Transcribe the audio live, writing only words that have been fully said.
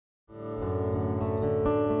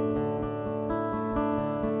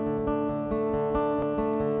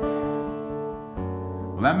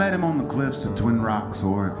Well, I met him on the cliffs of Twin Rocks,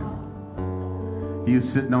 Oregon. He was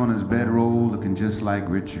sitting on his bedroll looking just like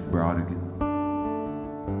Richard Brodigan.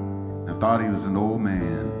 I thought he was an old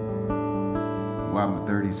man. Well, I'm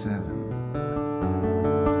 37.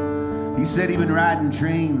 He said he'd been riding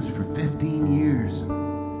trains for 15 years,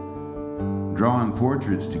 drawing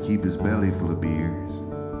portraits to keep his belly full of beers.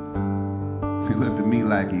 He looked at me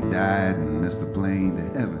like he died and missed the plane to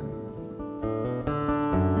heaven.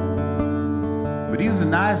 But he was a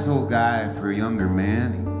nice old guy for a younger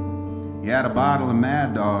man. He had a bottle of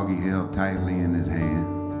Mad Dog he held tightly in his hand.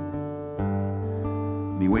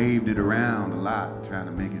 And he waved it around a lot, trying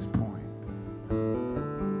to make his point.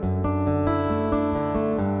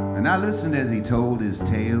 And I listened as he told his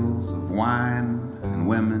tales of wine and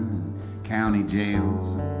women and county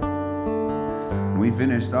jails. And we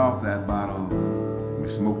finished off that bottle, we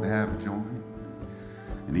smoked a half a joint.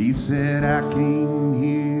 And he said, I came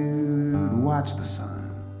here to watch the sun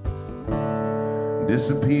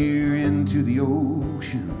disappear into the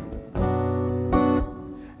ocean.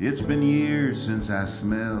 It's been years since I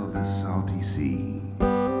smelled the salty sea.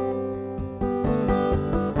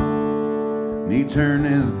 And he turned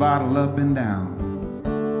his bottle up and down.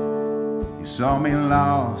 He saw me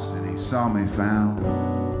lost and he saw me found.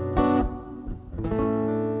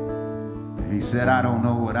 He said, I don't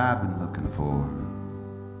know what I've been looking for.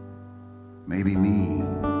 Maybe me.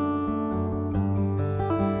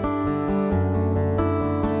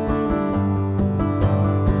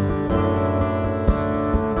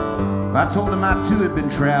 I told him I too had been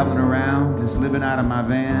traveling around, just living out of my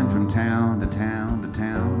van from town to town to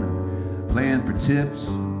town, and playing for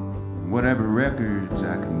tips, whatever records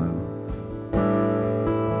I could move.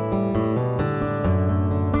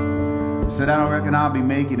 I said, I don't reckon I'll be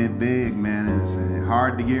making it big, man. It's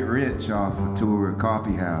hard to get rich off a tour of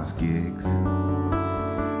coffee house gigs.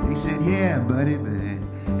 He said, yeah, buddy, but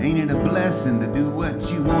ain't it a blessing to do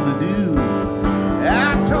what you want to do?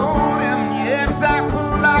 I told him, yes, I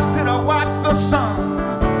pulled out to watch the sun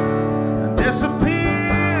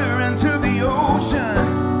disappear into the ocean.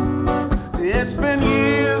 It's been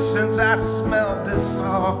years since I smelled this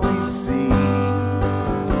salty sea.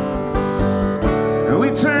 And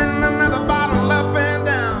we turned another bottle up and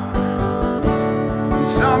down. He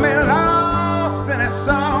saw me lost and he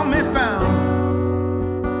saw me found.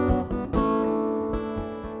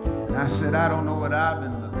 And I said, I don't know what I've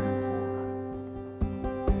been looking for.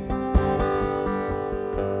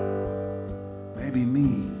 Maybe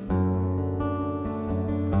me.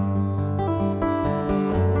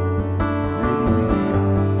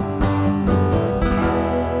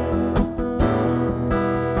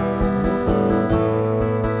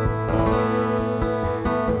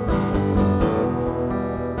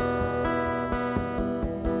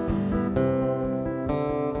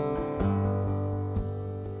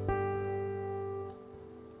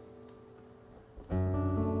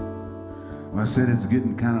 Well, I said it's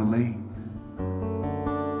getting kind of late.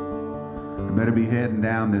 I better be heading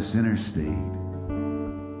down this interstate.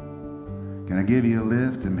 Can I give you a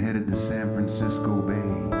lift? I'm headed to San Francisco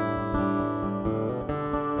Bay.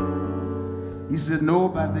 He said,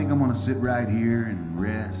 nope, I think I'm gonna sit right here and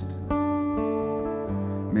rest.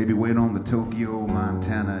 Maybe wait on the Tokyo,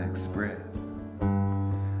 Montana Express.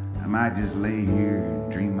 I might just lay here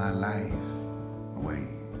and dream my life away.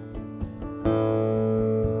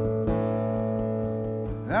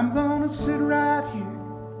 I'm gonna sit right here,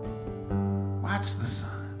 watch the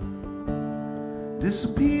sun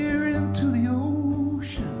disappear into the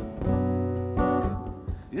ocean.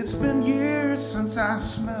 It's been years since I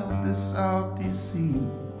smelled this salty sea.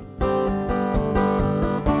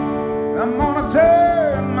 I'm gonna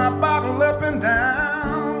turn my bottle up and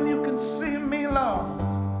down. You can see me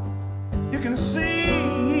lost, you can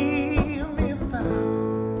see me found.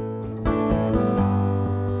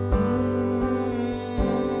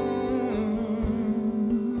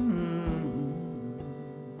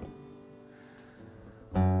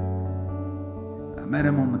 I met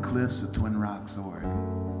him on the cliffs of Twin Rocks, Oregon.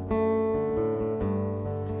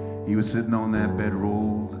 He was sitting on that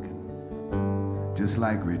bedroll looking just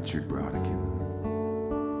like Richard Brodigan.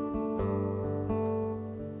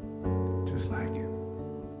 Just like him.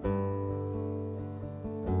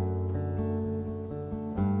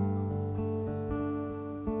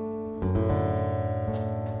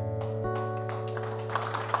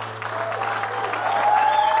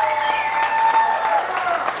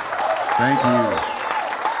 Thank you.